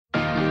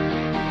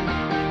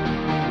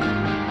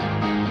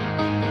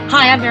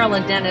Hi, I'm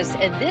Marilyn Dennis,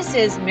 and this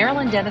is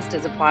Marilyn Dennis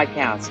Does a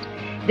Podcast.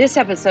 This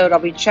episode, I'll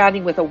be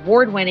chatting with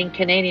award-winning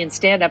Canadian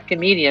stand-up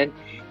comedian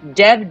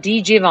Deb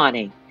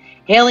DiGiovanni.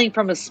 Hailing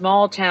from a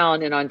small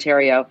town in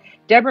Ontario,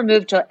 Deborah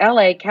moved to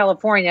LA,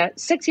 California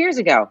 6 years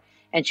ago,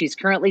 and she's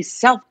currently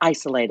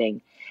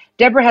self-isolating.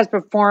 Deborah has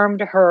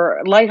performed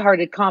her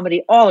lighthearted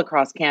comedy all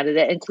across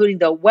Canada, including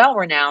the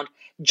well-renowned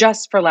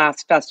Just for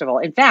Laughs Festival.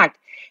 In fact,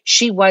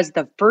 she was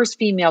the first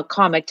female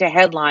comic to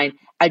headline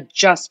a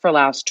Just for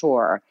Laughs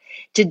tour.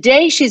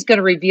 Today, she's going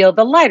to reveal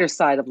the lighter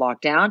side of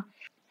lockdown.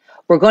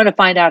 We're going to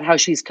find out how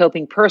she's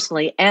coping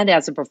personally and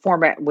as a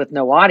performer with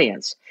no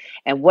audience,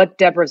 and what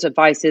Deborah's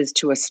advice is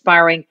to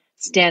aspiring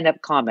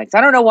stand-up comics.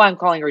 I don't know why I'm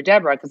calling her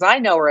Deborah, because I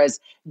know her as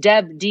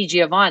Deb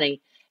DiGiovanni.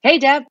 Hey,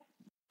 Deb.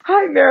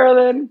 Hi,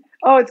 Marilyn.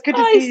 Oh, it's good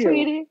to see you. Hi,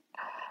 sweetie.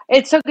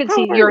 It's so good to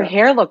see you. Your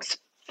hair looks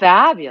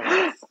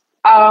fabulous.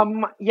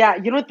 Yeah,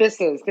 you know what this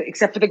is,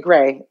 except for the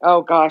gray.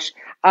 Oh, gosh.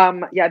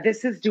 Yeah,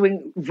 this is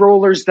doing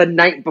rollers the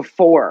night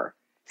before,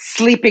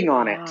 sleeping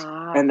on it.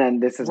 And then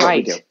this is what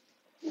we do.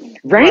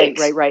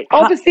 Right.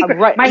 Oh, the secret.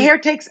 Right. My hair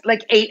takes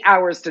like 8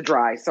 hours to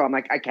dry. So I'm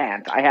like, I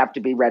can't. I have to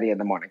be ready in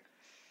the morning.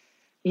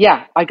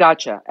 Yeah, I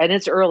gotcha. And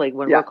it's early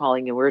when we're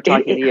calling you. We're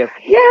talking to you.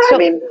 Yeah, so, I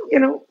mean, you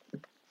know.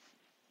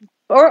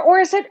 Or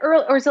is it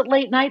early, or is it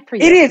late night for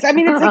you? It is. I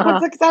mean,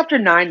 it's after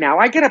 9 now.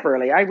 I get up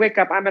early. I wake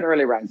up. I'm an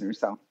early riser,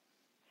 so.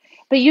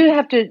 But you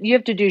have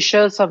to do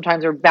shows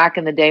sometimes, or back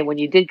in the day when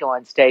you did go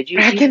on stage. You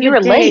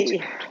were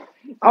late.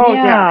 Oh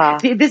yeah.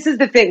 See, this is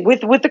the thing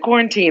with the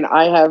quarantine.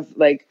 I have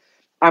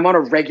I'm on a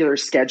regular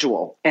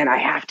schedule, and I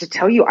have to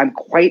tell you, I'm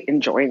quite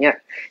enjoying it.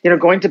 You know,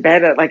 going to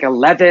bed at like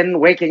 11,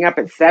 waking up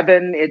at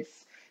 7. It's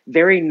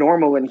very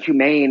normal and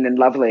humane and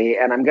lovely,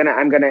 and I'm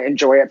gonna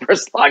enjoy it for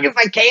as long as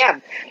I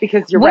can,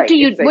 because you're right. What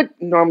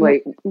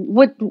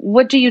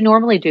do you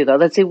normally do though?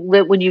 Let's say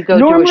when you go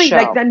to a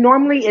show.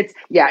 Normally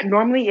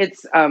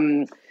it's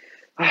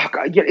oh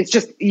God, it's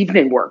just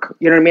evening work.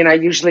 You know what I mean?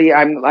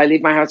 I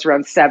leave my house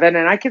around 7,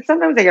 and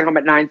sometimes I get home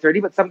at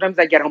 9:30, but sometimes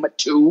I get home at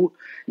 2.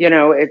 You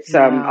know, it's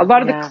a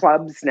lot of the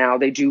clubs now,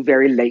 they do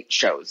very late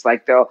shows.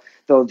 Like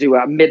they'll do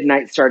a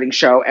midnight starting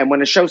show, and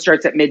when a show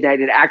starts at midnight,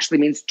 it actually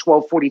means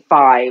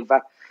 12:45,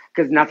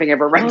 because nothing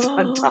ever runs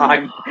on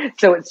time.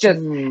 So it's just,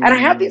 and I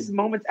have these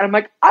moments, and I'm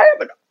like, I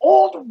am an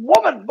old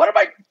woman. What am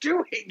I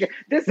doing?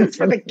 This is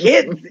for the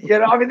kids. You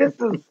know, I mean, this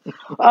is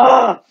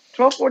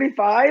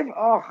 12:45.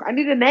 Oh, I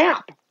need a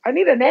nap.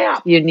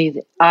 You need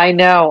it. I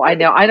know. I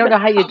don't know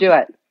how you do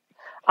it.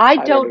 I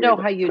don't know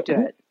how you do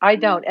it. I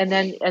don't. And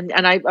then, and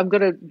I'm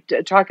going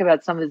to talk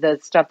about some of the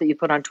stuff that you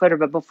put on Twitter.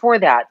 But before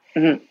that,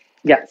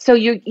 yeah. So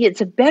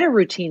it's a better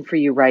routine for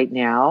you right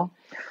now,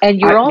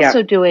 and you're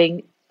also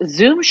doing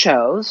Zoom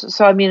shows.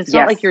 So I mean, it's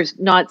not like you're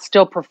not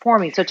still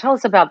performing. So tell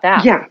us about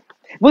that. Yeah.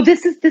 Well,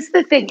 this is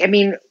the thing. I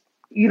mean,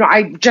 you know,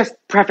 I just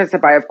preface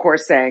it by, of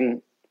course,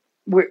 saying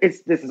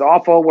this is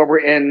awful where we're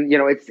in. You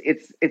know,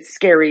 it's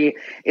scary.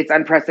 It's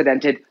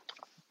unprecedented.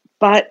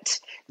 But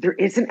there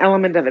is an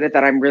element of it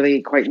that I'm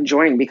really quite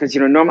enjoying, because,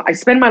 you know, normally I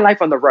spend my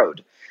life on the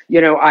road.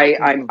 You know,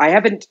 I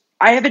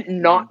haven't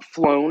not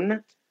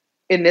flown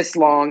in this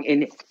long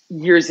in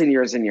years and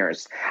years and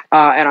years.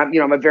 And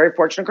I'm a very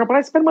fortunate girl, but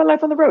I spend my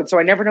life on the road. So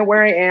I never know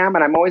where I am,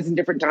 and I'm always in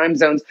different time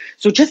zones.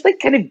 So just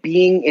like kind of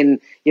being in,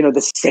 you know,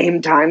 the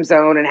same time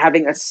zone and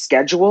having a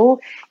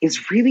schedule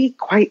is really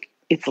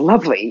it's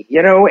lovely,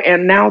 you know.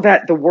 And now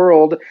that the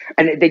world,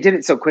 and they did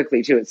it so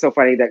quickly too. It's so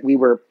funny that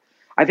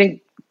I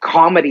think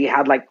comedy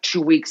had like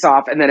 2 weeks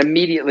off, and then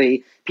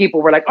immediately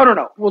people were like, oh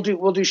no, we'll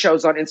do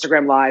shows on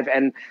Instagram Live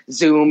and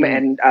Zoom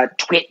and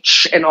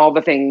Twitch and all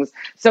the things.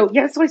 So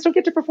so I still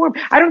get to perform.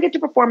 I don't get to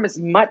perform as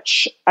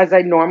much as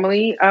I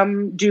normally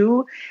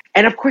do,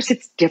 and of course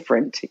it's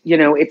different. You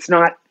know, it's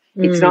not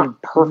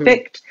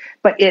perfect,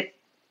 but it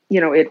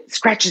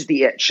scratches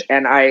the itch,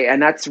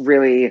 and that's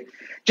really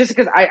just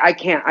because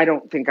I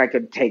don't think I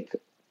could take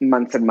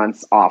months and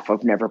months off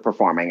of never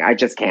performing. I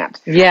just can't.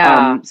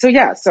 Yeah. So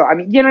I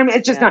mean, you know what I mean?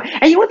 It's just not.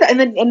 And you know what? And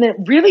the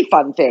really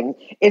fun thing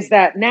is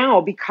that now,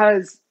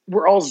 because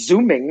we're all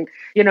Zooming,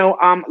 you know,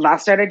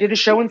 last night I did a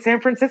show in San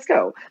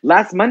Francisco.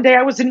 Last Monday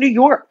I was in New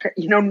York.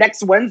 You know,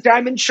 next Wednesday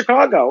I'm in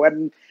Chicago,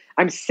 and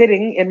I'm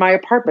sitting in my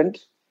apartment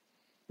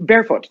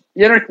barefoot.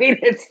 You know what I mean?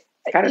 It's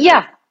kind of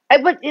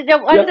But you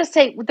know, I'm going to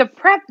say the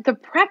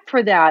prep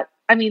for that.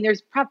 I mean,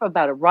 there's prep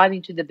about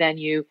arriving to the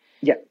venue,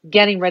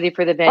 getting ready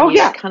for the venue,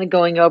 kind of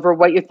going over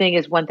what your thing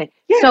is, one thing.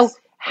 Yes. So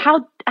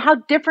how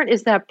different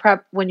is that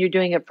prep when you're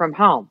doing it from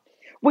home?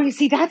 Well, you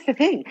see, that's the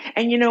thing.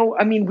 And, you know,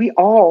 I mean, we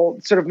all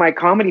sort of, my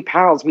comedy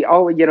pals, we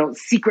all, you know,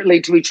 secretly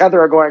to each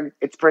other are going,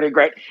 it's pretty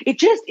great. It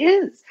just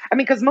is. I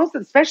mean, because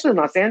especially in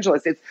Los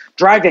Angeles, it's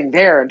driving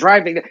there and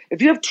driving there.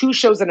 If you have 2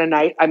 shows in a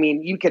night, I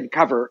mean, you can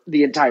cover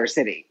the entire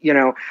city, you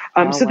know.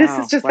 This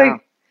is just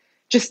like,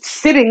 just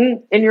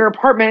sitting in your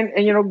apartment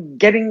and, you know,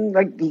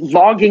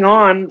 logging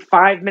on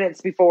 5 minutes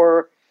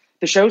before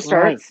the show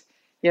starts,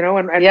 you know,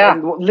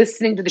 and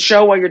listening to the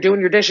show while you're doing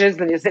your dishes.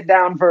 Then you sit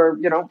down for,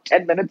 you know,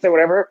 10 minutes or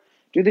whatever,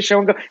 do the show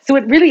and go. So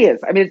it really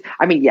is. I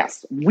mean,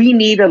 yes, we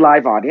need a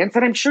live audience.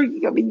 And I'm sure,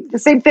 the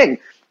same thing.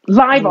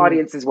 Live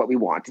audience is what we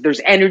want. There's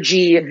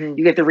energy,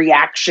 you get the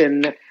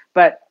reaction,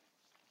 but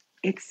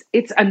it's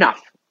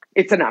enough.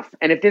 It's enough.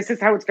 And if this is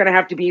how it's going to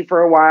have to be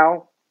for a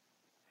while,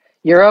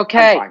 you're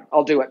okay. I'm fine.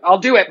 I'll do it. I'll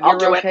do it.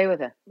 You're okay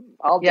with it.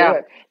 I'll do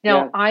it.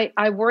 Now,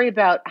 I worry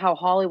about how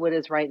Hollywood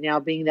is right now,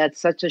 being that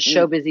such a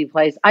show busy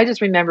place. I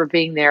just remember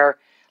being there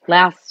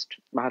last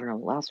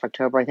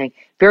October, I think,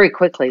 very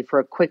quickly for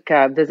a quick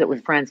visit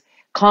with friends.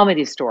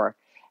 Comedy Store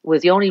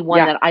was the only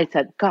one that I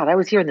said, God, I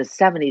was here in the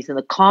 70s and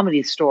the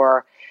Comedy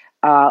Store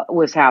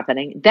was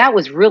happening. That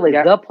was really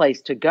the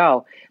place to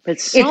go. But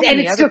it's still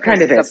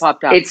kind of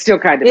popped up. It's still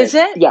kind of is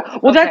it? Yeah.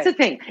 Well, that's the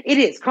thing. It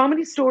is.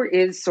 Comedy Store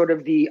is sort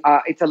of the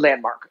it's a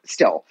landmark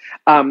still.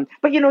 But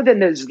then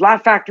there's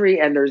Laugh Factory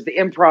and there's the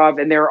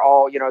Improv, and they're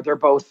all they're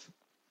both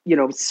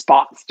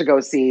spots to go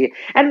see.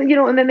 And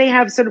and then they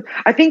have sort of,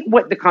 I think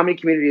what the comedy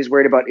community is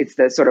worried about, it's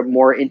the sort of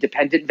more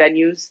independent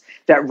venues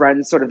that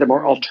run sort of the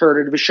more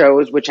alternative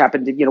shows, which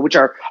happen to which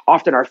are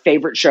often our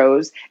favorite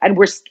shows, and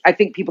I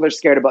think people are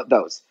scared about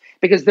those.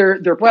 Because they're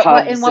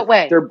pubs, in what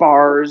way? They're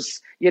bars,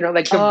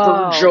 like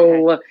the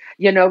Virgil,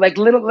 like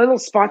little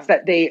spots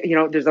that they,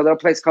 there's a little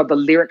place called the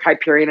Lyric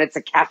Hyperion. It's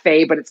a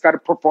cafe, but it's got a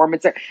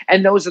performance,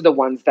 and those are the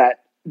ones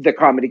that the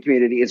comedy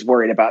community is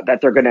worried about,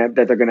 that they're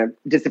gonna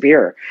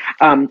disappear.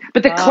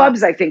 But the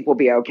clubs, I think, will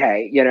be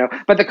okay,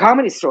 But the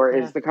Comedy Store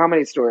is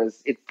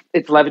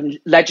it's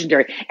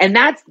legendary, and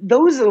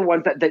those are the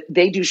ones that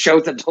they do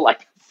shows until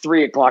like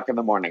 3:00 in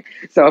the morning.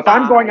 So if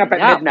I'm going up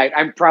at midnight,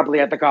 I'm probably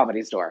at the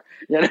Comedy Store,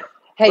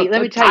 Hey,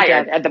 let me tell you,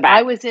 at the back.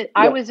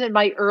 I was in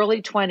my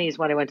early 20s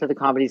when I went to the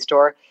Comedy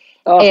Store,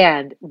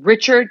 and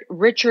Richard,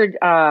 who's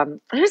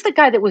the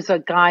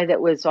guy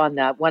that was on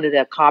one of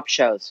the cop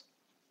shows?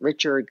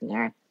 Richard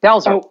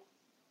Belzer.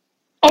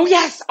 Oh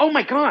yes! Oh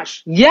my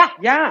gosh!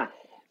 Yeah.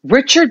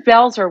 Richard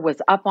Belzer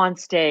was up on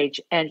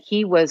stage, and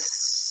he was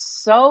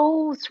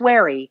so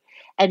sweary,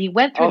 and he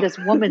went through this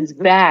woman's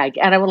bag,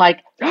 and I was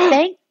like,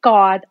 thank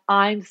God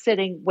I'm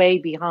sitting way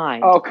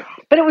behind. Oh, God.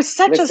 But it was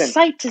such a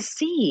sight to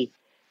see.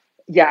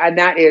 Yeah, and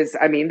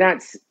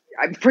that's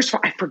first of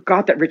all, I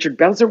forgot that Richard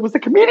Belzer was a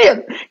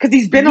comedian, because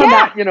he's been on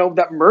that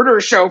that murder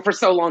show for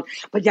so long.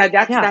 But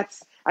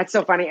that's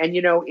so funny, and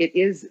it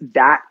is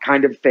that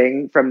kind of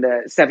thing from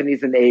the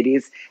 70s and the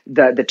 80s,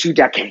 the 2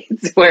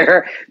 decades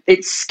where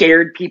it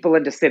scared people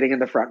into sitting in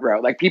the front row.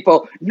 Like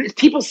people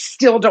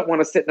still don't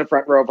want to sit in the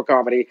front row of a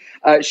comedy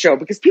show,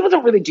 because people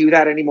don't really do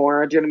that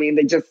anymore. Do you know what I mean?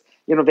 They just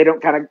they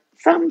don't kind of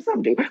some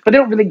do, but they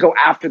don't really go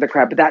after the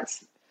crowd. But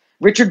that's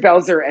Richard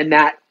Belzer, and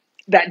that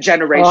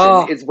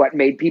generation is what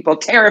made people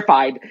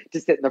terrified to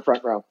sit in the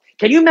front row.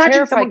 Can you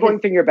imagine someone going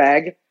through your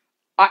bag?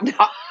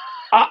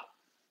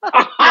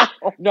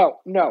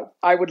 No,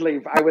 I would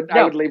leave. I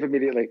would leave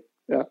immediately.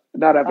 Yeah,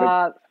 not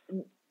happening.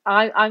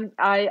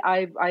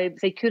 I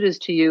say kudos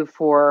to you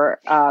for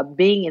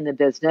being in the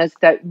business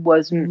that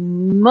was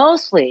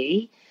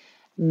mostly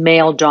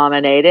male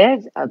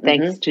dominated,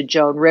 thanks to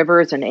Joan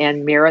Rivers and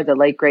Ann Mira, the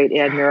late great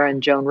Ann Mira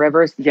and Joan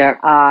Rivers.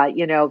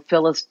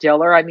 Phyllis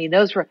Diller. I mean,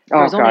 there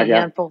was only a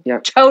handful. Yeah.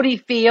 Toady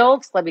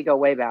Fields. Let me go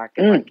way back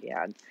if I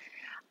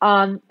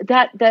can.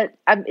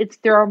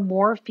 There are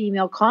more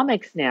female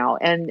comics now,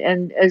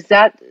 and is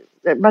that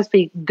must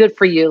be good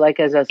for you, like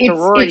as a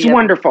sorority. It's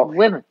wonderful.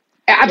 Women.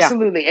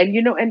 Absolutely. And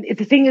and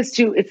the thing is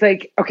too, it's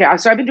like, okay,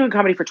 so I've been doing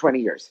comedy for 20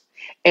 years.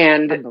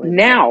 And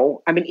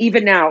now,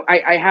 even now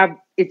I have,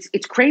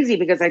 it's crazy,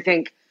 because I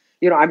think,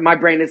 my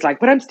brain is like,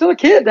 but I'm still a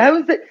kid. How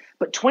is it?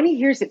 But 20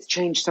 years, it's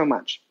changed so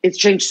much. It's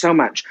changed so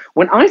much.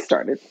 When I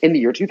started in the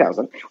year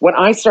 2000,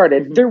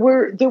 there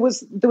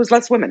was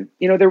less women.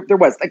 There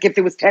was, like, if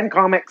there was 10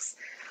 comics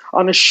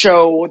on a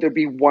show, there'd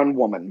be 1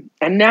 woman.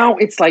 And now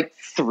it's like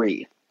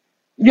 3,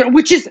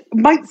 which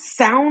might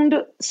sound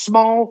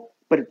small,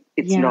 but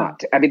it's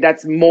not. I mean,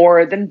 that's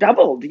more than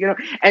doubled,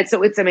 and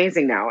so it's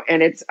amazing now.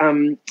 And it's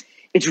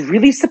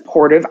really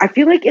supportive. I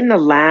feel like in the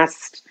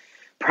last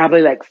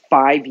probably like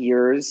 5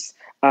 years,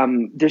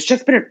 there's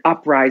just been an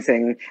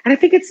uprising, and I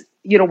think it's,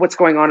 what's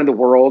going on in the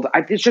world.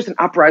 It's just an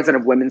uprising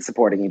of women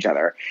supporting each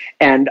other.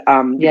 And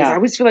because I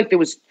always feel like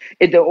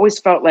it always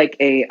felt like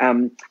a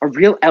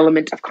real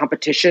element of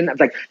competition, of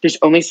like, there's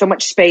only so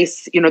much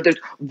space, there's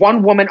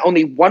one woman,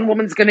 only one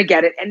woman's going to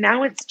get it. And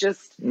now it's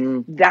just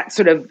that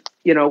sort of,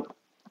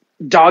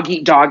 dog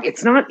eat dog.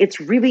 It's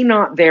really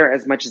not there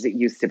as much as it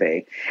used to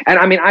be. And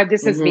I mean,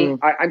 this is me.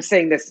 I'm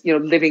saying this,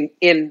 living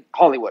in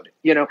Hollywood,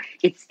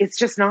 it's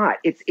just not,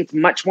 it's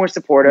much more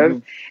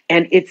supportive,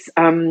 and it's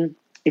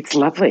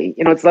lovely.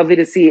 It's lovely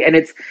to see. And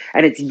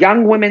it's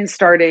young women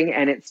starting,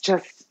 and it's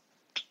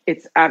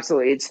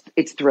absolutely,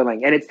 it's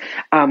thrilling. And it's,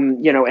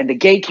 and the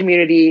gay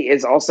community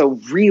is also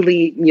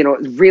really,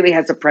 really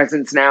has a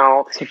presence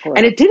now.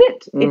 And it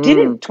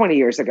didn't 20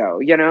 years ago,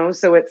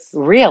 so it's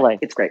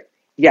great.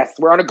 Yes,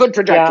 we're on a good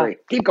trajectory.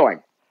 Keep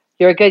going.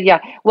 You're good. Yeah.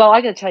 Well, I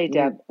got to tell you,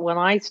 Deb, when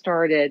I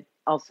started,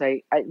 I'll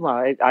say, I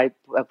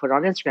put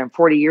on Instagram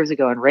 40 years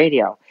ago in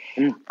radio.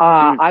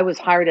 I was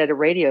hired at a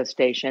radio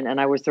station, and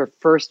I was their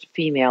first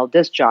female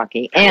disc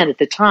jockey. And at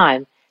the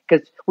time,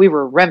 because we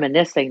were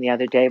reminiscing the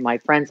other day, my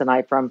friends and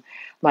I from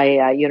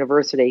my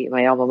university,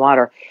 my alma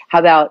mater, how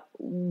about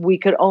we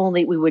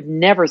would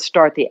never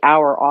start the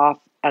hour off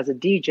as a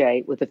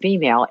DJ with a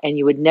female, and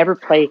you would never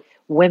play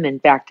women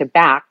back to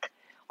back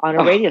on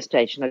a radio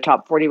station, a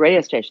top 40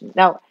 radio station.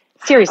 Now,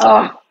 seriously,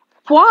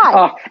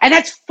 why? And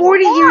that's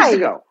 40 Why? years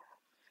ago.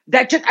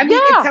 That just, I mean,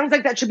 it sounds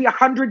like that should be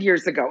 100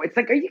 years ago. It's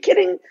like, are you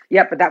kidding?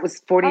 Yeah, but that was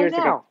 40 years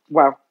ago.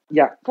 Wow.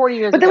 Yeah. 40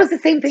 years but ago. But that was the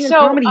same thing in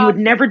comedy. You would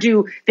never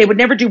do, they would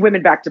never do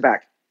women back to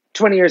back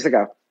 20 years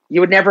ago.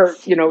 You would never,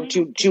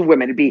 two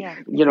women. It'd be,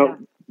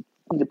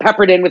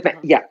 peppered in with,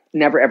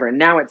 never ever. And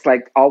now it's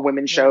like all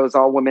women shows,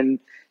 all women,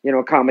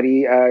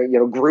 comedy,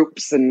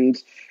 groups and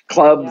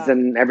clubs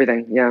and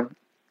everything. Yeah.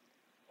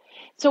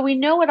 So we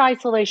know what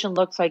isolation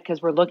looks like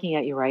because we're looking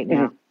at you right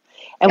now. Mm-hmm.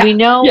 And we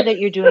know that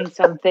you're doing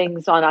some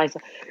things on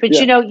isolation. But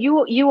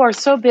you are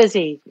so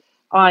busy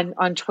on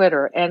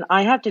Twitter. And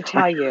I have to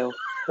tell you,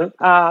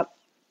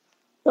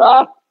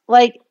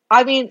 like,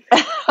 I mean,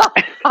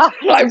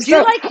 I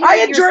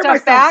enjoy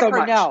myself so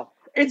much. No?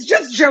 It's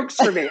just jokes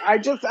for me. I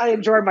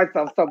enjoy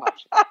myself so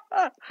much.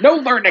 No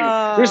learning.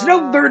 There's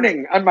no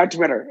learning on my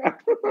Twitter.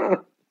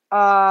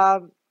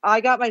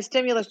 I got my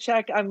stimulus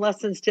check. I'm less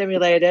than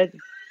stimulated.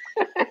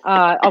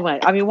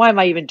 I mean, why am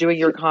I even doing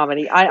your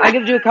comedy? I'm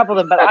going to do a couple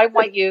of them, but I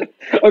want you.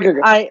 Okay.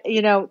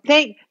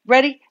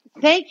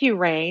 Thank you,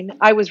 Rain.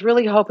 I was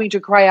really hoping to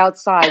cry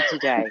outside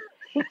today.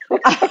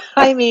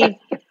 I mean,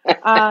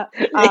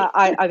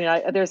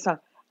 there's some.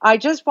 I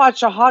just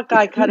watched a hot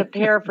guy cut a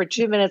pear for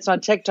 2 minutes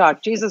on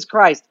TikTok. Jesus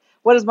Christ,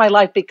 what has my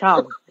life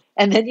become?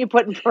 And then you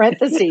put in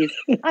parentheses,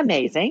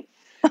 amazing.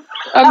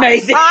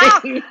 Amazing.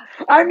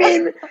 I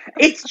mean,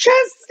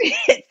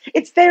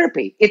 it's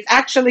therapy. It's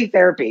actually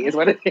therapy is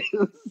what it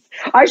is.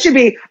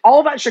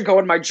 All that should go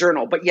in my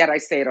journal, but yet I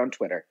say it on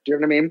Twitter. Do you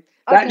know what I mean?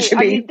 That should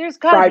be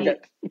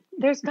private.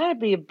 There's got to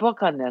be a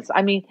book on this.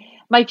 I mean,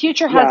 my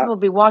future husband will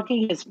be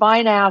walking his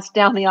fine ass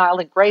down the aisle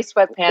in gray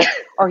sweatpants,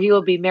 or he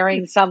will be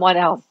marrying someone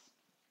else.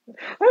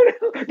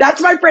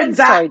 That's my friend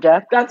Zach.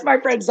 That's my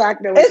friend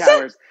Zach Noah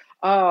Towers.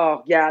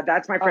 Oh yeah,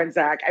 that's my friend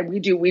Zach, and we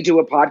do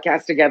a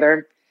podcast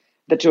together,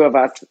 the two of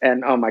us,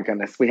 and oh my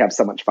goodness, we have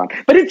so much fun.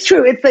 But it's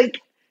true. It's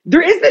like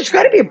there's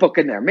got to be a book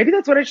in there. Maybe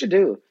that's what I should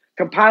do.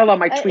 Compile all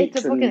my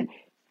tweets.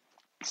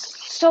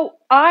 So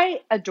I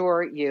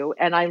adore you,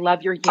 and I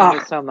love your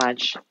humor so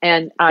much,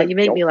 and you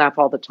make me laugh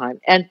all the time.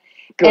 And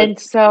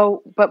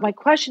so, but my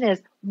question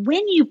is,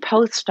 when you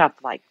post stuff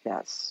like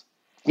this.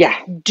 Yeah.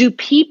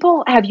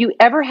 Have you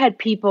ever had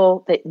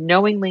people that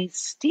knowingly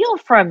steal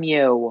from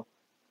you?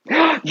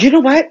 You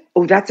know what?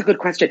 Oh, that's a good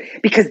question.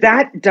 Because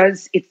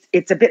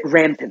it's a bit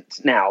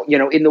rampant now,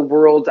 in the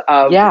world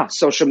of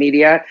social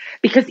media.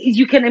 Because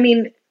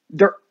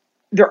there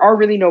are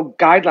really no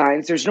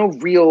guidelines. There's no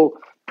real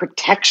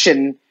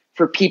protection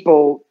for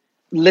people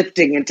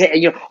lifting and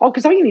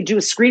because all you need to do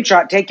is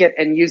screenshot, take it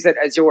and use it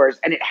as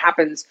yours. And it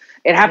happens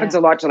a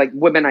lot to like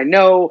women I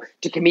know,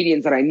 to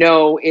comedians that I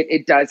know.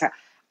 It does.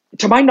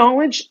 To my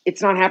knowledge,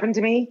 it's not happened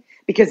to me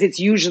because it's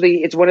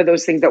one of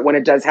those things that when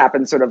it does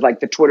happen, sort of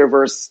like the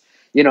Twitterverse,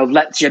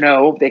 lets you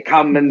know, they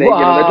come and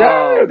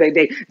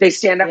they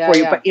stand up for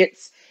you. But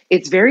it's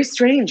very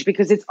strange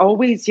because it's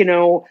always,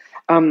 a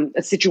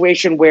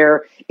situation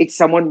where it's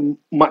someone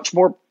much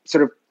more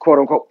sort of quote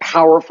unquote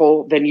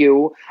powerful than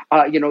you,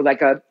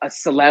 like a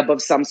celeb of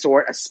some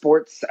sort, a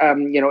sports,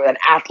 an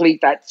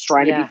athlete that's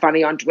trying to be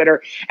funny on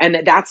Twitter.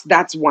 And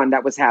that's one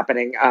that was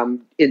happening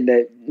in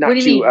the not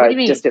too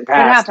distant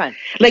past. What happened?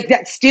 Like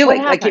that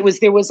stealing, like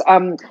there was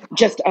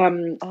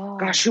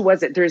gosh, who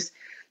was it? There's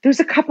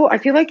a couple, I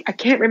feel like, I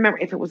can't remember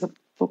if it was a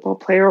football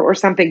player or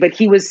something, but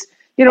he was,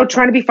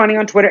 trying to be funny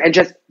on Twitter and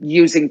just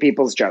using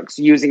people's jokes,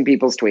 using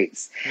people's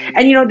tweets. Mm-hmm.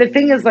 And, the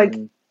thing is like,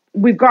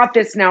 we've got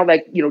this now,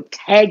 like,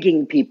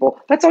 tagging people.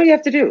 That's all you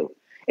have to do.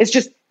 It's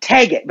just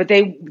tag it. But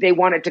they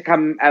want it to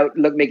come out,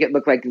 make it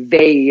look like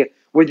they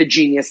were the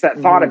genius that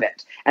thought of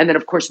it. And then,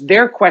 of course,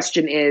 their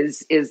question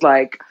is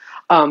like,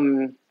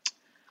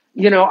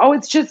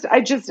 it's just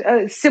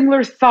a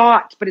similar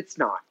thought, but it's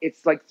not.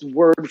 It's like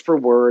word for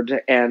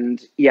word.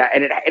 And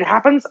it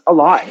happens a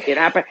lot. It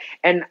happened.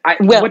 And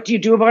what do you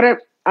do about it?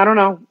 I don't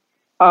know.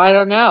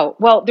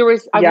 Well, there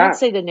was, I won't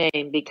say the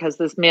name because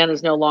this man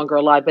is no longer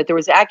alive, but there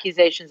was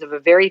accusations of a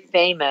very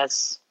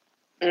famous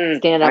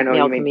stand-up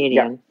male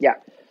comedian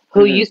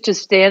who used to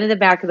stand in the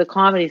back of the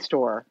Comedy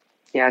Store.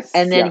 Yes.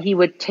 And then he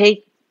would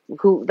take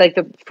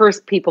the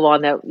first people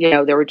on that,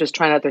 they were just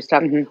trying out their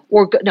stuff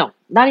or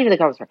not even the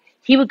Comedy Store.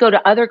 He would go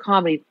to other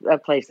comedy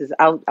places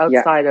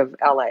outside of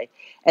LA,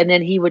 and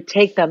then he would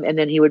take them and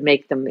then he would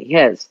make them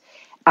his.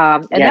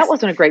 That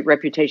wasn't a great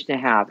reputation to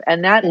have.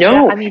 And that,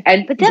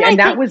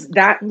 that was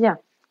that. Yeah.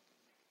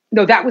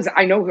 No, that was,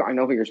 I know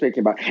who you're speaking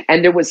about.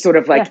 And there was sort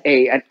of like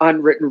an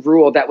unwritten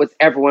rule that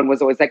everyone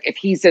was always like, if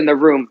he's in the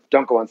room,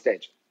 don't go on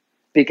stage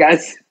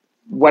because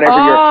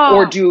whatever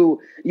or Oh, do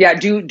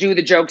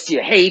the jokes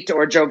you hate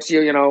or jokes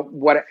you know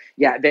what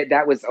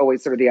that was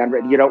always sort of the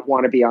unwritten. You don't wow.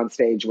 want to be on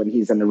stage when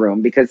he's in the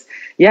room because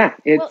Well, yeah,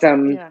 it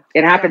yeah.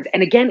 happens.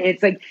 And again,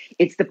 it's like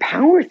it's the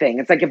power thing.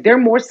 It's like if they're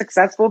more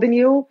successful than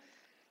you,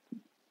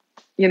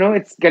 you know,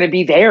 it's going to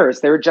be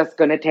theirs. They're just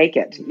going to take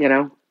it, you Mhm,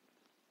 know.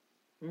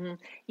 mhm.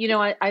 You know,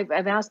 I've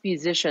asked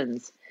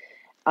musicians,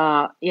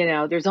 you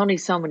know, there's only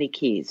so many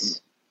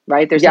keys,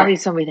 right? There's Yeah, only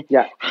so many.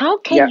 yeah, How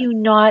can yeah, you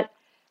not,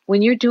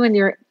 when you're doing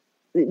your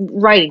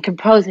writing,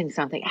 composing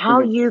something, how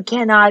hmm you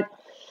cannot,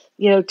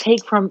 you know,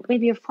 take from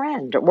maybe a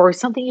friend or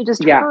something you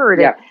just yeah, heard,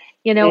 and yeah,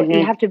 you know,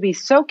 you hmm have to be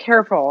so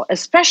careful,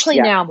 especially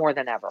yeah, now more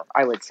than ever.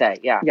 I would say,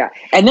 yeah. yeah.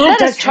 And that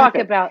Let us does talk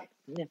happen. about.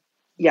 Yeah.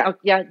 Yeah, Oh,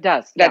 yeah, it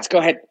does. Yeah. let's go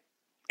ahead.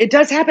 It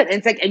does happen. And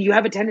it's like, and you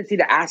have a tendency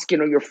to ask, you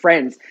know, your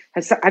friends,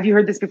 have you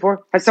heard this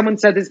before? Has someone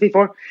said this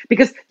before?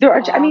 Because there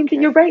are, I mean,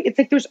 you're Okay. right. It's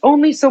like, there's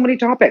only so many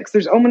topics.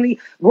 There's only,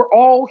 we're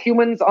all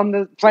humans on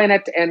the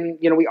planet and,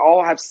 you know, we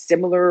all have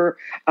similar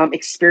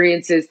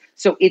experiences.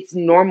 So it's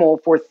normal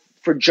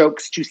for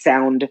jokes to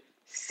sound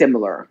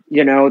similar,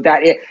 you know,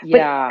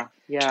 Yeah.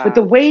 but Yeah.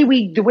 the way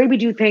we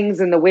do things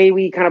and the way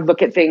we kind of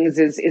look at things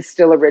is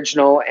still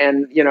original.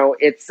 And, you know,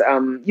 it's,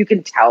 you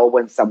can tell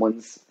when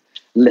someone's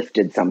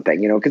lifted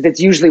something, you know, because it's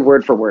usually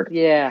word for word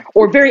Yeah.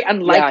 or very Yeah.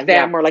 unlike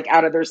Yeah. them or like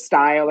out of their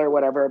style or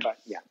whatever. But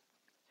yeah.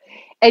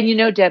 And you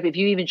know, Deb, if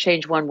you even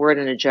change one word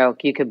in a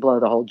joke, you could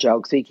blow the whole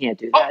joke. So you can't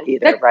do Oh, that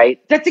either,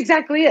 right? that's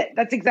exactly it.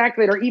 That's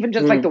exactly it. Or even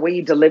just like Mm, the way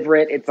you deliver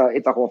it. It's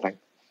a whole thing.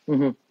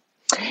 hmm.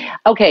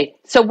 Okay.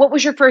 So what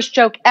was your first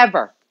joke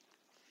ever?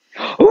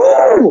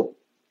 Ooh,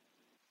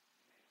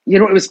 you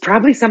know, it was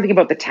probably something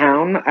about the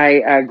town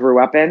I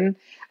grew up in,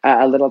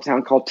 a little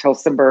town called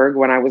Tillsonburg.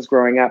 When I was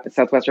growing up in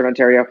southwestern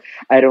Ontario,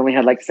 I'd only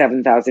had like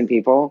 7,000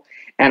 people,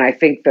 and I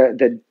think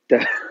the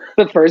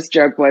the first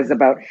joke was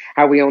about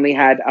how we only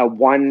had a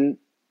one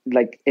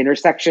like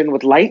intersection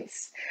with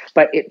lights,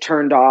 but it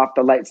turned off.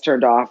 The lights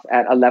turned off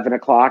at 11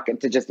 o'clock,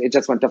 and it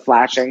just went to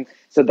flashing.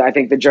 So I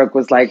think the joke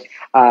was like,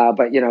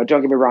 but you know,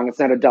 don't get me wrong, it's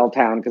not a dull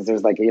town because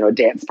there's like a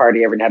dance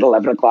party every night at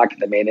 11 o'clock at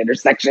the main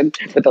intersection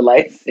with the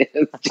lights.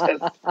 It's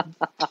just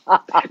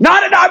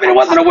not. I mean, it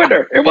wasn't a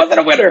winner. It wasn't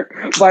a winner,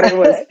 but it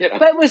was,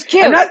 But it was and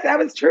cute. that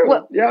was true.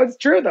 What? Yeah, it's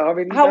true though. I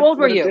mean, How that's old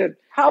were what it you? did.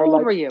 How Or old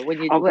like, were you when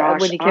oh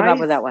gosh, you came up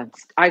with that one?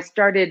 I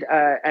started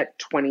at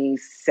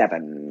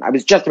 27. I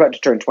was just about to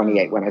turn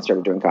 28 when I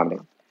started doing Oh,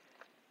 comedy.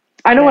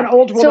 I know, an yeah.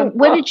 old So woman.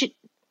 when Oh. did you?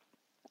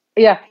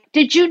 Yeah.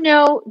 Did you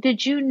know?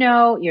 Did you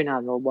know? You're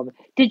not an old woman.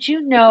 Did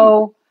you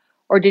know,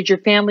 or did your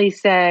family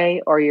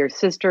say, or your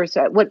sister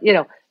say, what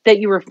that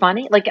you were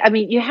funny? Like, I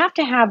mean, you have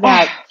to have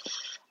that.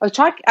 Oh,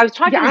 I was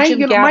yeah, talking to Jim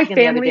my Gaffigan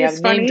the other family day. is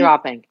I'm name funny.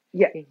 dropping.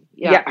 Yeah,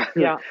 Yeah. yeah.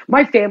 Yeah.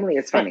 My family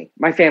is And, funny.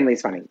 My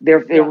family's funny. They're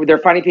yeah. they're, they're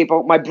funny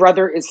people. My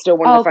brother is still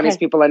one of the funniest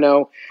Okay. people I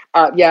know.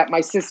 Yeah,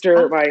 my sister,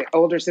 Oh, my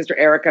older sister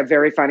Erica,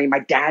 very funny. My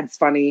dad's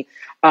funny,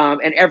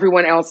 and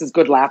everyone else is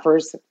good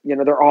laughers. You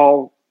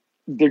know,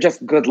 they're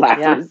just good yeah.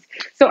 laughers.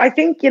 So I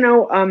think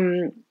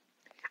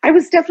I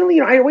was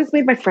definitely I always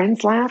made my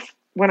friends laugh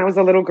when I was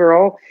a little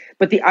girl,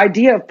 but the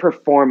idea of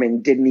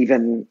performing didn't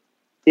even.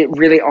 It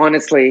really,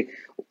 honestly,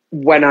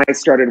 when I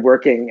started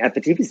working at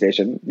the TV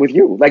station with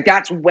you. Like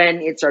that's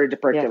when it started to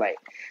Yeah. percolate.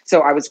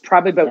 So I was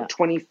probably Yeah. about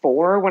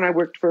 24 when I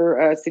worked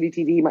for City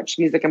TV, Much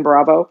Music and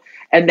Bravo,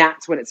 and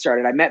that's when it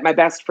started. I met my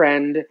best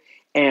friend,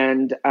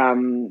 and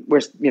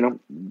we're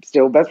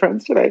still best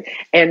friends today.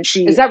 And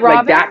Is that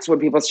Robin? that's when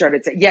people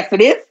started saying, "Yes,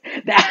 it is."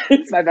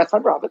 That's my best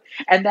friend Robin,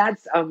 and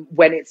that's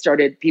when it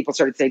started. People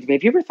started saying to me,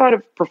 "Have you ever thought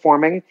of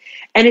performing?"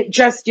 And it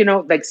just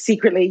like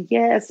secretly,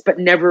 yes, but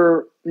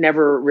never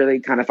really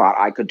kind of thought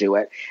I could do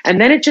it. And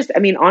then it just, I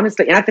mean,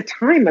 honestly, and at the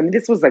time, I mean,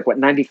 this was like what,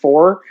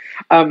 94.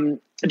 Do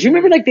you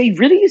remember Hmm. like they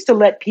really used to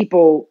let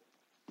people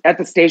at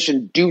the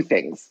station do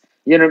things?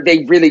 You know,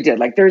 they really did.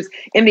 Like there's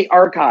in the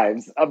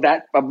archives of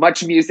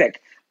Much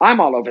Music. I'm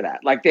all over that.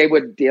 Like they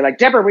would be like,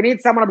 Deborah, we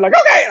need someone. I'm like,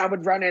 okay. And I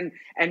would run in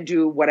and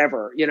do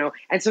whatever.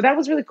 And so that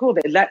was really cool.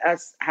 They let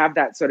us have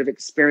that sort of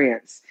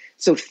experience.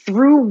 So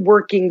through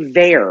working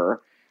there,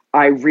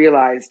 I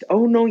realized,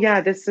 oh no,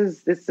 yeah, this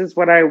is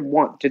what I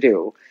want to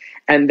do.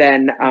 And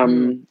then,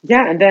 Hmm.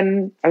 and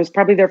then I was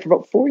probably there for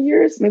about 4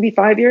 years, maybe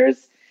 5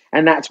 years.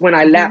 And that's when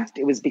I Hmm. left.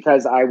 It was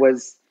because I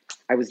was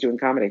doing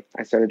comedy.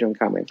 I started doing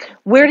comedy.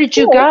 Where did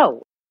you Cool.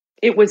 go?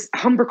 It was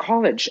Humber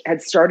College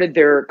had started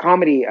their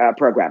comedy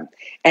program,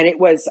 and it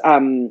was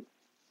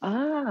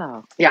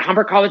Oh. yeah,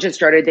 Humber College had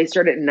started. They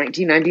started in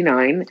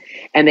 1999,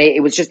 and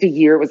it was just a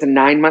year. It was a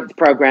 9-month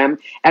program,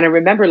 and I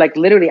remember like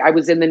literally, I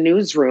was in the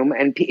newsroom,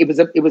 and it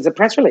was a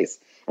press release,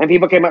 and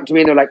people came up to me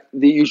and they're like,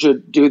 "You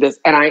should do this,"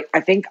 and I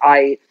think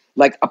I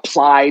like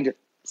applied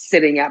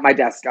sitting at my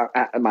desk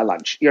at my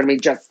lunch. You know what I mean?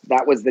 Just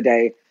that was the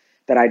day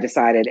that I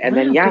decided. And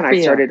then, Wow. yeah, Good and for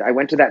you. I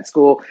went to that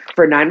school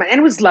for 9 months, and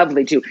it was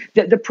lovely too.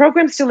 The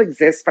program still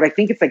exists, but I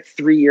think it's like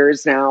 3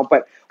 years now.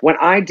 But when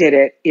I did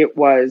it, it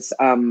was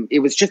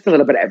just a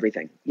little bit of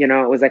everything. It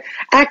was like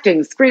acting,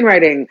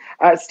 screenwriting,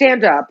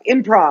 stand up,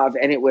 improv,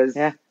 and it was,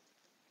 Yeah.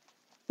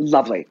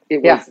 lovely.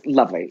 It Yeah. was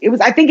lovely. It was,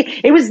 I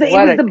think it was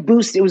the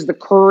boost. It was the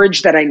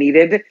courage that I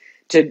needed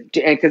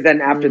because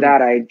then after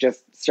that, I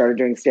just started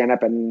doing stand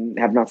up and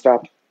have not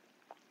stopped.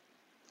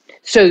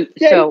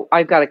 So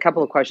I've got a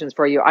couple of questions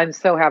for you. I'm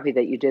so happy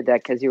that you did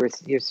that because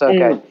you're so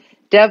good.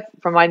 Deb,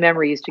 from my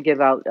memory, used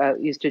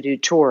to do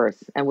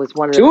tours and was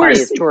one of the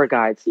funniest tour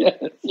guides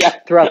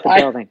throughout the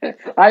building.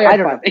 I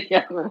don't know.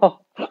 Yeah. Oh.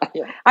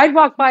 I'd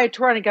walk by a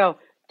tour and I'd go,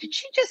 "Did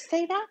she just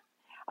say that?"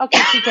 Okay,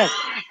 she did.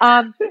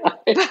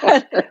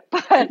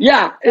 But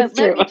yeah, it's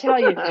true. Let me tell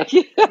you,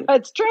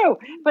 it's true.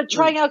 But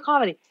trying out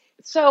comedy.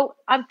 So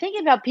I'm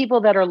thinking about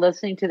people that are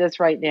listening to this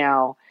right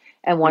now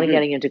and want to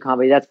getting into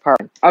comedy. That's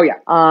part. Oh yeah.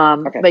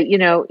 Okay. But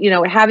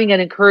having an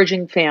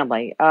encouraging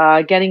family,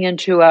 getting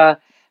into a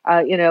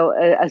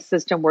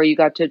system where you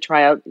got to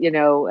try out,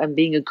 and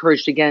being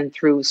encouraged again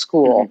through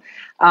school.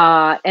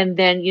 And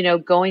then,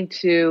 going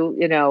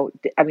to,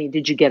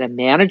 did you get a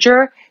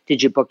manager?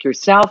 Did you book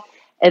yourself?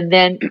 And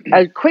then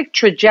a quick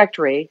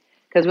trajectory,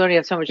 because we only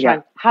have so much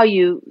time, how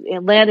you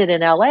landed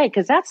in LA,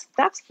 because that's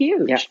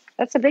huge. Yeah.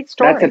 That's a big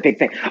story. That's a big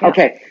thing. Yeah.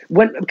 Okay.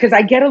 Because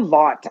I get a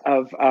lot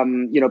of,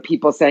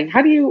 people saying,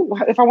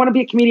 if I want to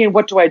be a comedian,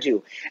 what do I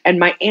do? And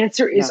my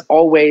answer is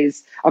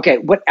always, okay,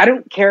 I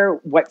don't care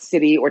what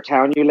city or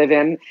town you live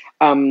in.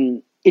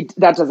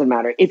 That doesn't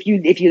matter. If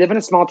you live in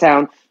a small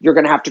town, you're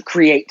going to have to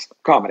create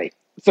comedy.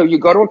 So you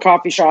go to a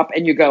coffee shop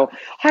and you go,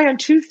 "Hi, on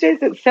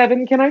Tuesdays at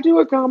 7, can I do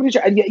a comedy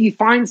show?" And you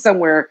find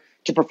somewhere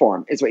to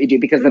perform is what you do,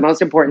 because the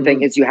most important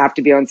thing is you have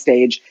to be on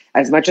stage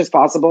as much as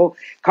possible.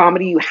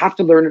 Comedy, you have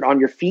to learn it on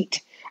your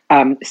feet.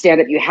 Stand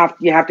up, you have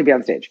to be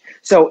on stage.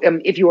 So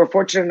if you are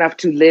fortunate enough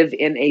to live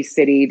in a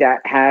city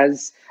that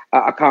has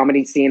a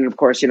comedy scene, and of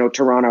course,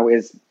 Toronto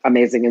is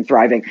amazing and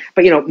thriving,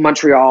 but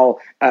Montreal,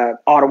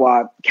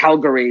 Ottawa,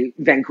 Calgary,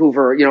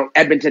 Vancouver,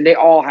 Edmonton, they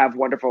all have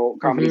wonderful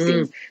comedy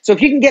scenes. So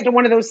if you can get to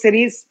one of those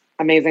cities,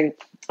 amazing.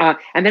 And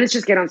then it's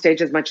just get on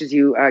stage as much as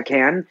you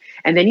can.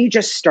 And then you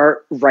just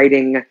start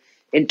writing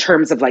in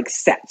terms of like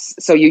sets.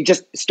 So you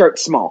just start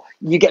small.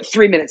 You get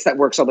 3 minutes that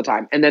works all the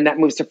time. And then that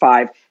moves to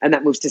 5, and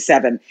that moves to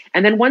 7.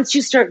 And then once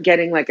you start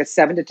getting like a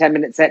 7 to 10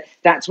 minute set,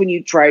 that's when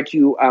you try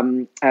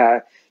to,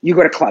 you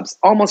go to clubs.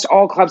 Almost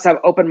all clubs have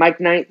open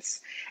mic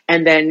nights.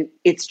 And then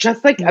it's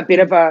just like a bit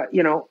of a,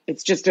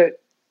 it's just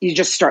you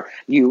just start,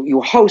 you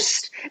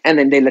host, and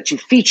then they let you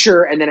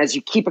feature. And then as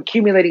you keep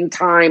accumulating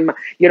time,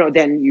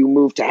 then you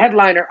move to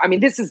headliner. I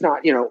mean, this is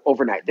not,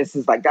 overnight. This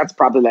is like, that's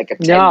probably like a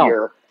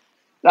 10-year,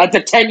 that's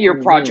a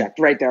 10-year project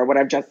right there, what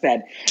I've just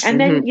said. And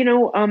then,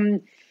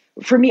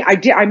 for me,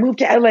 I moved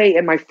to LA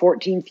in my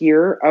 14th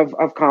year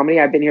of comedy.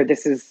 I've been here.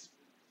 This is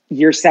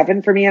year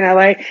 7 for me in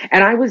LA.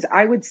 And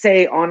I would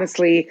say,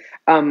 honestly,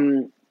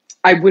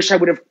 I wish I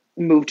would have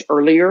moved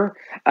earlier,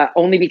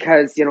 only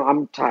because,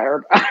 I'm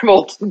tired. I'm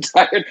old and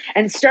tired.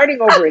 And starting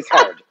over is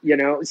hard,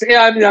 So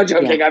I'm not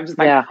joking. Yeah. I'm just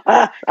like,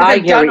 I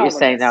hear what you're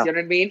saying now. You know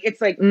what I mean?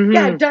 It's like,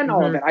 I've done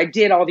all of it. I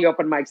did all the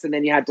open mics, and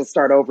then you had to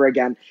start over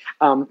again.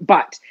 So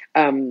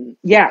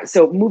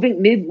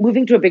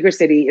moving to a bigger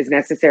city is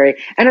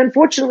necessary. And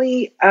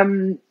unfortunately,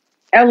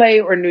 LA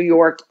or New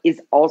York is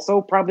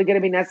also probably going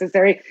to be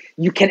necessary.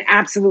 You can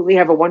absolutely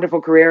have a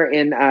wonderful career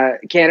in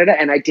Canada,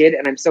 and I did,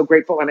 and I'm so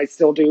grateful, and I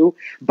still do.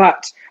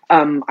 But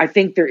I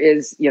think there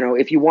is,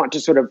 if you want to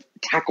sort of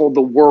tackle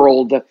the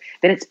world,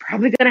 then it's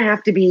probably going to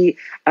have to be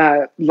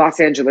Los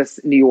Angeles,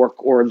 New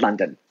York, or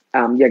London.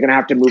 You're going to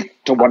have to move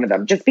to one of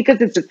them, just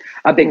because it's just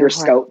a bigger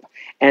scope.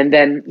 And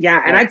then,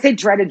 and I'd say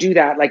try to do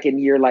that like in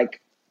year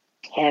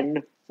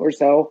 10 or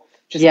so,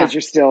 just because you're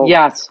still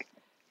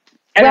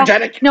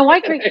energetic. Well, no, I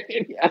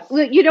agree.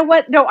 Well, you know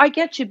what? No, I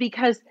get you,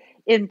 because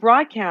in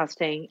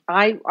broadcasting,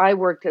 I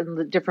worked in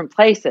the different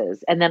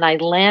places, and then I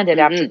landed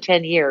after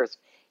 10 years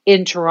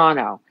in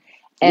Toronto.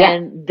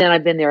 And then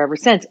I've been there ever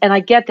since. And I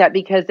get that,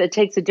 because it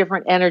takes a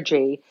different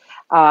energy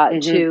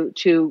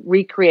to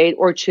recreate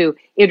or to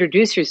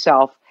introduce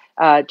yourself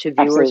to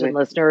viewers and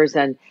listeners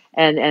and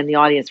the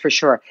audience, for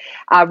sure.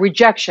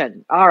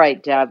 Rejection. All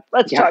right, Deb,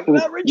 let's talk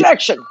about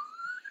rejection.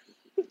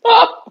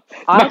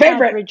 My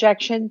favorite.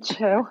 Rejection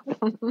too.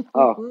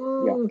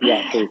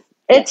 Please.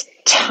 It's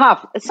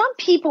tough. Some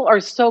people are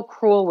so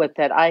cruel with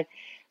it. I'm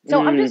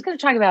just going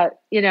to talk about,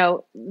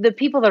 the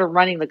people that are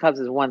running the clubs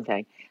is one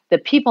thing. The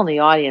people in the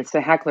audience, the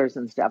hecklers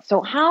and stuff. So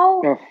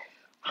how do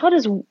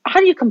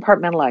you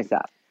compartmentalize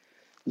that?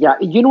 Yeah,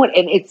 you know what?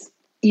 And it's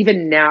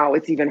even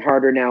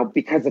harder now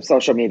because of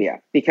social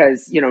media.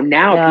 Because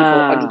now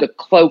people, under the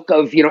cloak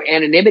of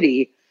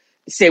anonymity,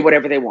 say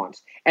whatever they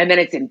want, and then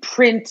it's in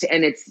print,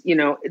 and it's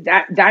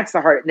that's the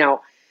hard.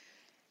 Now,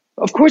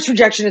 of course,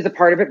 rejection is a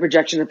part of it.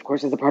 Rejection, of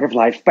course, is a part of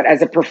life. But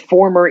as a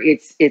performer,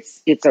 it's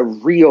a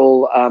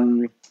real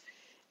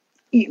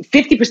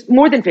 50%,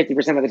 more than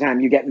 50% of the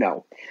time you get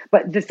no.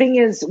 But the thing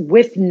is,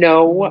 with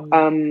no,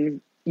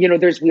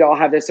 we all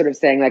have this sort of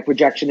saying like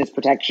rejection is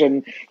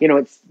protection.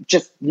 It's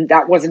just,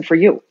 that wasn't for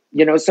you,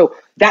 so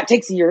that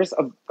takes years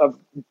of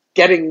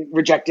getting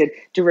rejected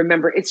to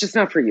remember it's just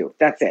not for you.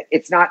 That's it.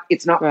 It's not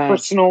Right.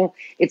 personal.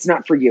 It's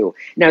not for you.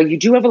 Now, you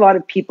do have a lot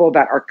of people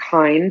that are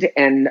kind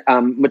and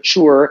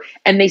mature,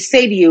 and they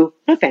say to you,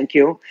 no, thank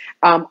you.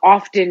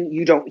 Often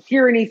you don't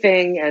hear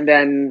anything, and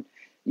then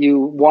you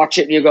watch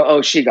it and you go,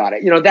 oh, she got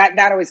it.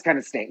 That always kind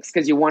of stinks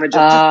because you want to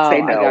just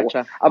say no. I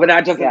gotcha. But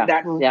that doesn't, Yeah.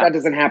 that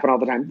doesn't happen all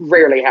the time.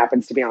 Rarely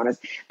happens, to be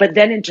honest. But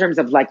then in terms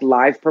of like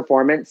live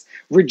performance,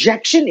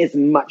 rejection is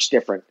much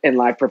different in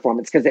live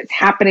performance because it's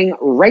happening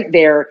right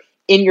there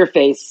in your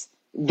face,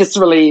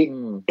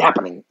 viscerally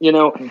happening,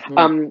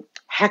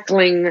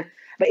 heckling.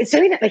 But it's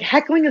something that, like,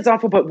 heckling is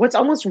awful, but what's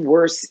almost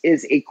worse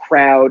is a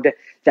crowd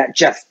that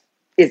just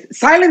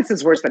silence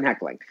is worse than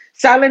heckling.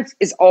 Silence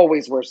is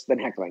always worse than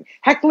heckling.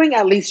 Heckling,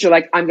 at least you're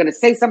like, I'm going to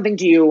say something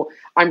to you.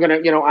 I'm going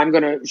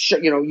to,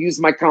 use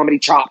my comedy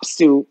chops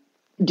to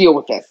deal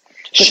with this.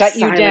 Shut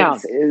you down.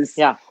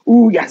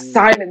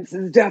 Silence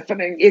is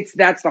deafening.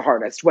 That's the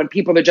hardest when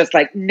people are just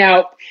like,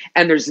 nope,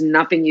 and there's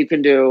nothing you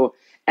can do.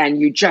 And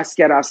you just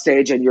get off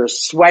stage and you're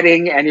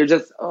sweating and you're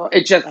just,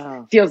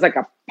 feels like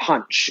a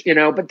punch,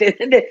 But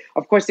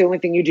of course, the only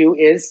thing you do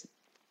is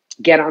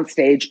get on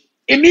stage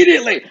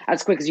immediately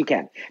as quick as you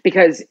can,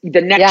 because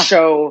the next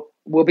show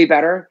will be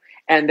better.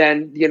 And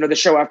then, the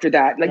show after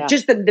that,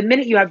 just the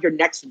minute you have your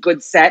next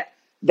good set,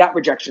 that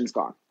rejection's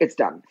gone. It's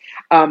done.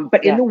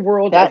 But in the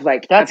world of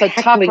that's of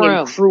a tough room.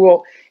 and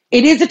cruel,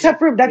 it is a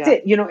tough room. That's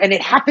it, and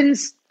it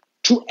happens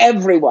to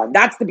everyone.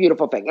 That's the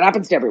beautiful thing. It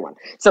happens to everyone.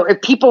 So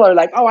if people are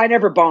like, oh, I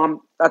never bomb,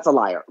 that's a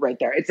liar right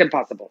there. It's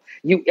impossible.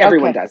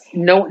 Everyone does.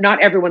 No,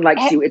 not everyone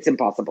likes you. It's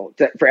impossible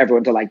for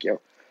everyone to like you.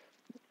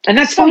 And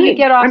that's fine. You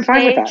get off I'm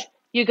fine stage, with that.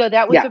 you go,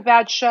 that was a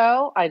bad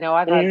show. I know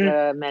I've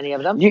had many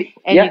of them. You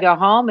go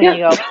home and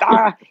you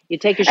go, you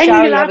take a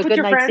shower, you have a good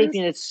night's sleep,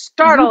 and it's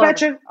start all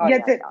over.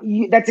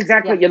 That's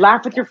exactly it. You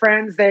laugh with your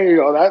friends. There you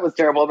go. That was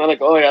terrible. And they're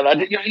like, oh yeah,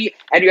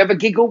 and you have a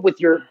giggle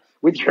with your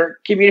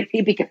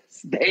community because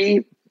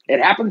it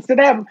happens to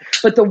them.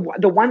 But the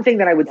one thing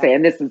that I would say,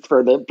 and this is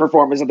for the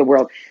performers of the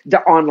world,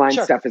 the online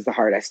stuff is the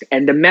hardest.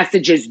 And the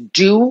message is,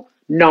 do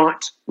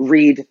not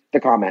read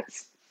the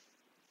comments.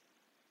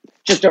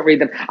 Just don't read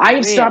them. I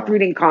have stopped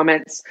reading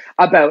comments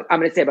about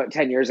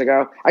 10 years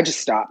ago. I just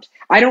stopped.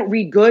 I don't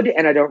read good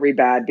and I don't read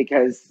bad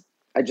because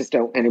I just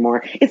don't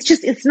anymore.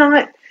 It's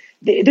not,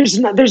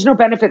 there's no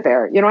benefit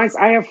there.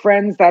 I have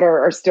friends that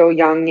are still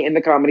young in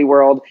the comedy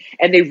world,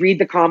 and they read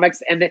the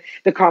comics and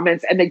the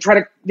comments, and they try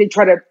to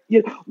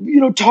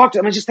talk to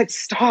them. I'm just like,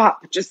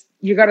 stop,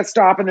 you got to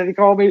stop. And then they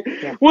call me,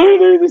 why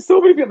are there's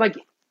so many people? Like,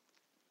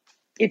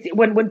 it's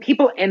when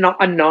people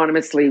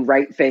anonymously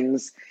write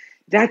things,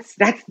 that's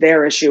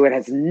their issue. It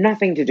has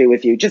nothing to do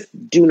with you. Just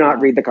do not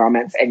read the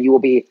comments and you will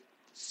be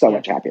so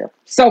much happier.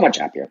 So much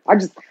happier. I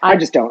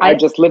just don't. I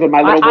just live in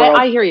my little world.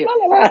 I hear you.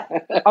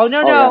 Oh,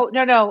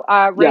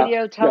 no.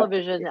 Radio,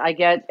 television, I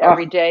get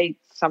every day,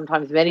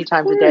 sometimes many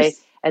times a day.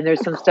 And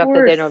there's some stuff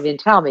that they don't even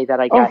tell me that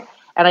I get.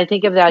 And I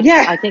think of that.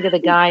 I think of the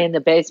guy in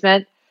the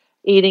basement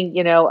eating,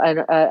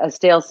 a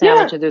stale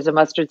sandwich, and there's a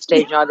mustard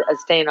stain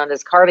on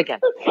his cardigan.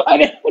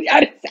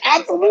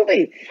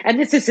 Absolutely. And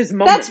this is his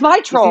moment. That's my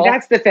troll. See,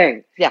 that's the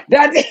thing. Yeah.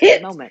 That's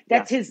it. Moment.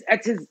 That's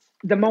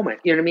the moment.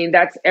 You know what I mean?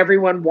 That's,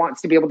 everyone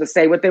wants to be able to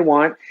say what they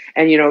want.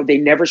 And, they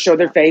never show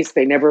their face.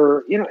 They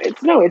never,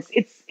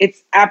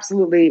 it's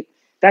absolutely,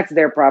 that's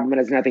their problem. It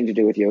has nothing to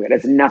do with you. It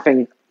has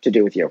nothing to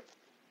do with you.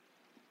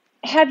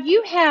 Have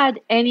you had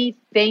any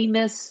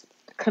famous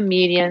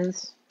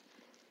comedians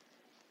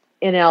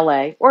in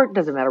LA, or it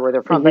doesn't matter where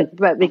they're from,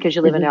 but because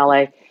you live in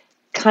LA,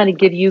 kind of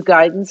give you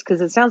guidance? Because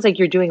it sounds like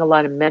you're doing a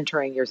lot of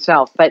mentoring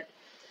yourself, but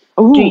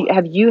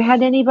have you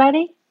had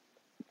anybody?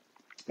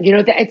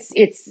 That's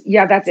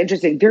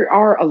interesting. There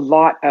are a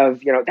lot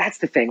of, that's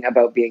the thing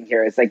about being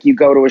here. It's like you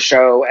go to a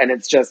show and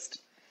it's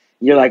just,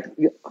 you're like,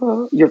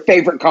 your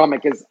favorite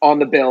comic is on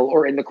the bill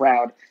or in the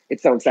crowd.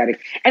 It's so exciting.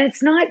 And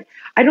it's not,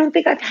 I don't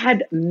think I've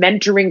had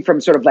mentoring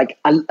from sort of like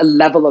a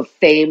level of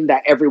fame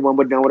that everyone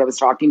would know what I was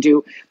talking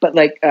to, but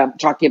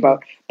talking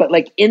about, but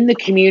like in the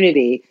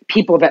community,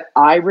 people that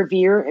I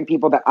revere and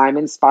people that I'm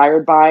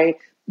inspired by.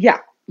 Yeah.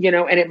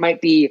 And it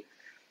might be,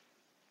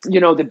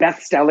 the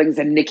Beth Stellings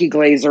and Nikki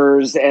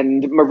Glazers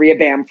and Maria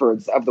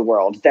Bamfords of the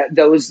world. That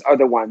those are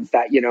the ones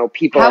that,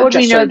 people How would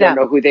just we know don't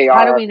know who they are.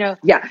 How do we know?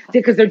 Yeah,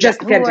 because they're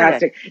just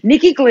fantastic.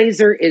 Nikki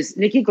Glazer is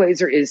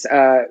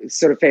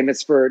sort of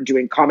famous for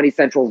doing Comedy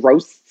Central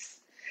roasts.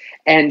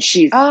 And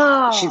she's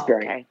brilliant.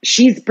 Okay.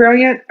 She's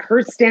brilliant.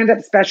 Her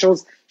stand-up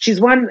specials, she's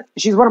one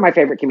of my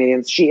favorite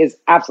comedians. She is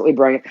absolutely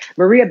brilliant.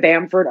 Maria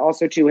Bamford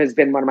also too has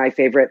been one of my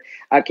favorite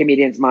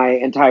comedians my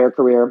entire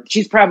career.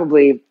 She's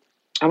probably,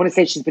 I want to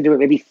say she's been doing it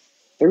maybe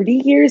 30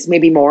 years,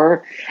 maybe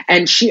more.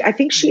 And I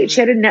think she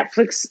had a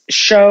Netflix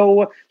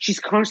show.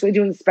 She's constantly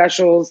doing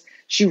specials.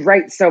 She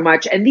writes so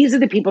much. And these are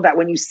the people that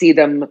when you see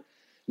them,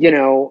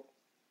 and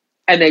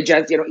they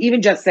just,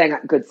 even just saying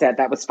good set,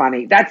 that was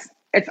funny.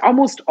 It's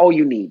almost all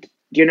you need.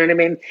 Do you know what I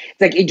mean?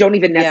 It's like you don't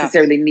even Yes.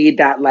 necessarily need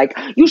that, like,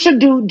 you should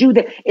do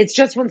that. It's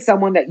just when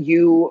someone that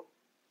you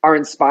are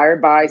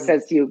inspired by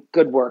says to you,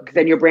 good work,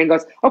 then your brain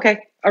goes, okay,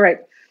 all right,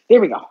 there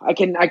we go. I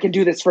can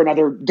do this for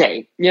another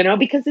day,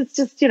 because it's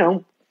just,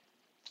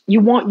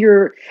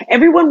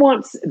 everyone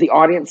wants the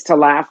audience to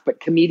laugh, but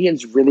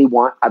comedians really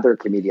want other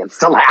comedians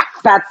to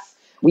laugh.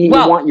 You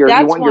want your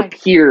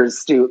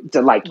peers to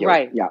like you.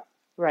 Right. Yeah.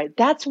 Right.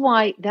 That's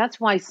why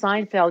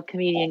Seinfeld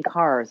Comedian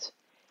Cars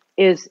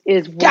is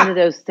one of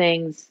those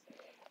things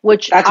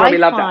which I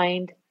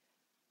find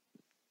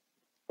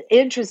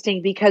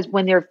interesting, because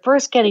when they're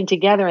first getting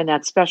together in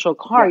that special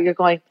car, you're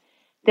going,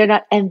 they're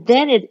not, and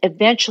then it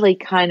eventually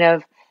kind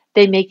of,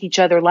 they make each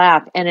other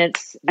laugh, and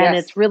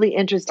it's really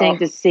interesting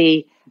to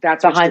see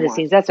behind the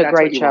scenes. That's a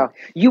great show.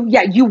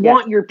 You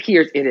want your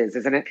peers. It is,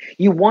 isn't it?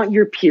 You want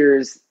your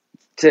peers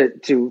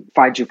to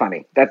find you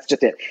funny. That's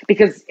just it.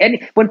 Because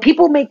when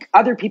people make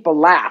other people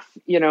laugh,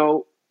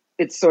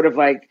 it's sort of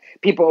like,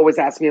 people always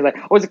ask me, like,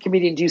 oh, as a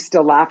comedian, do you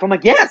still laugh? I'm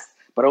like, yes,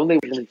 but only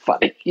really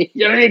funny. You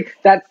know what I mean?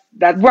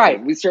 That's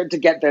right. We start to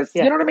get this.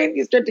 You know what I mean?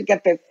 You start to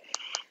get this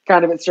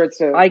kind of, it starts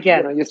to, I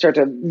get it. You start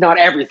to, not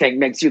everything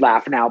makes you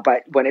laugh now,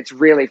 but when it's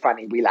really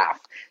funny, we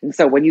laugh. And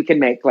so when you can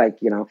make like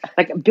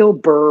Bill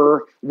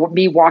Burr,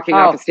 me walking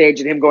off the stage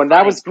and him going,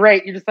 that was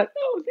great. You're just like,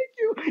 oh, thank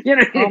you.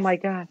 Oh my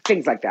God.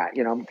 Things like that,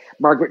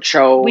 Margaret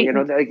Cho,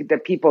 the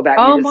people that,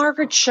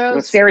 Margaret Cho,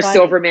 Sarah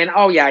Silverman.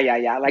 Oh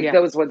yeah. Like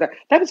those ones,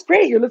 that was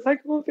great. You're just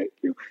like, oh, thank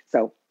you.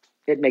 So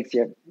it makes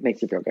you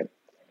feel good.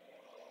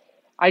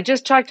 I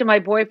just talked to my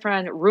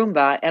boyfriend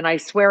Roomba, and I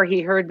swear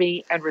he heard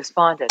me and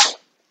responded.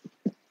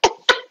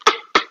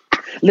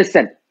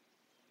 Listen,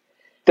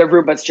 the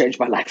Roomba's changed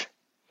my life.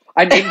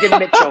 I named him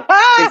Mitchell.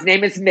 His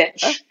name is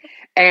Mitch.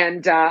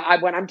 And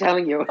when I'm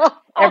telling you,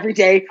 every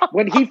day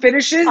when he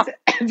finishes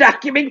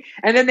vacuuming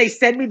and then they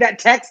send me that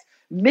text,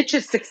 Mitch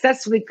has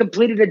successfully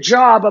completed a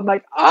job. I'm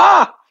like,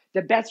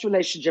 the best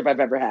relationship I've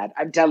ever had.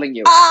 I'm telling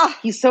you.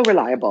 He's so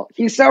reliable.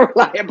 He's a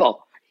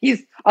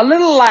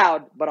little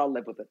loud, but I'll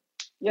live with it.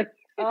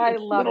 I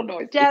love it.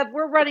 Noisy. Deb,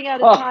 we're running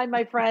out of time,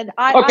 my friend.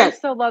 I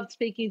so loved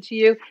speaking to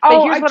you.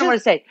 But here's what I want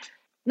to say.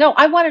 No,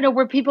 I want to know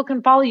where people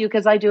can follow you,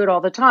 because I do it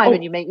all the time,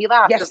 and you make me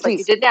laugh, just like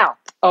you did now.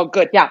 Oh,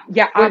 good. Yeah.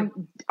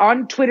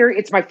 On Twitter,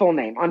 it's my full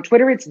name. On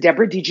Twitter, it's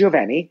Deborah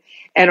DiGiovanni.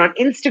 And on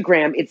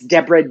Instagram, it's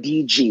Deborah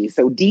DG.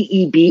 So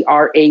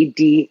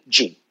DEBRADG.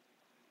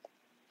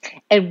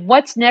 And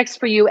what's next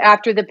for you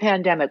after the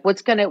pandemic?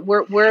 What's going to,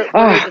 where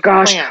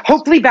gosh, plans?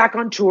 Hopefully back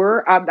on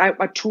tour.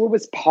 A tour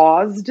was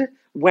paused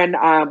when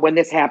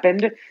this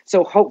happened.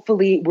 So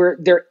hopefully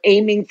they're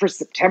aiming for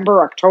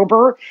September,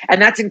 October, and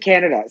that's in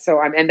Canada.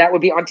 So and that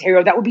would be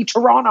Ontario. That would be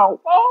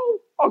Toronto. Oh,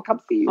 I'll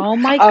come see you. Oh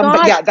my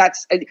God. But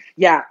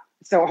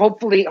so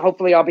hopefully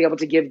I'll be able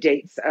to give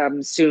dates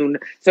soon.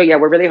 So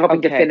we're really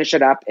hoping to finish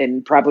it up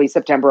in probably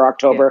September,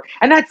 October. Yeah.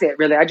 And that's it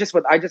really. I just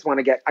want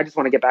to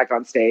get back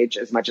on stage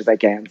as much as I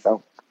can.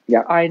 So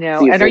yeah. I know.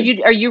 And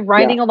soon. Are you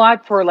writing a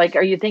lot for, like,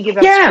 are you thinking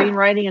about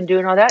screenwriting and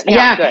doing all that?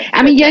 Yeah. Good.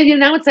 I mean,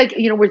 now it's like,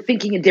 we're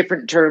thinking in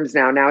different terms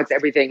now. Now it's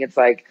everything. It's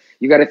like,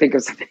 you got to think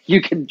of something you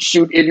can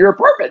shoot in your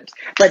apartment,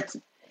 but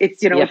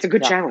it's, it's a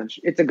good challenge.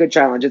 It's a good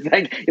challenge. It's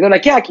like,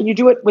 can you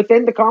do it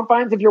within the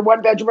confines of your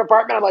 1-bedroom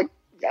apartment? I'm like,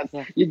 yes,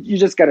 you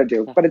just got to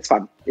do, but it's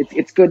fun.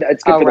 It's good.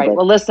 It's good. All right.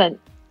 Well, listen,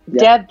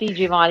 Deb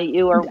DiGiovanni,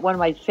 you are one of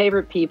my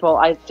favorite people.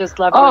 I just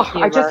love your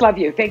humor. I just love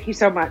you. Thank you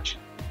so much.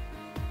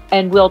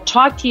 And we'll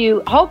talk to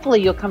you.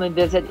 Hopefully you'll come and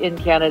visit in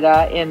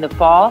Canada in the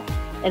fall.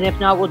 And if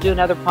not, we'll do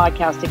another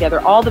podcast together.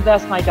 All the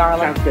best, my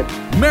darling. Sounds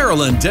good.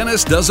 Marilyn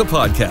Dennis Does a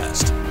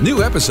Podcast.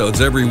 New episodes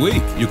every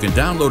week. You can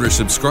download or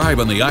subscribe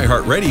on the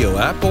iHeartRadio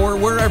app or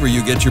wherever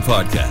you get your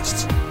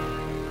podcasts.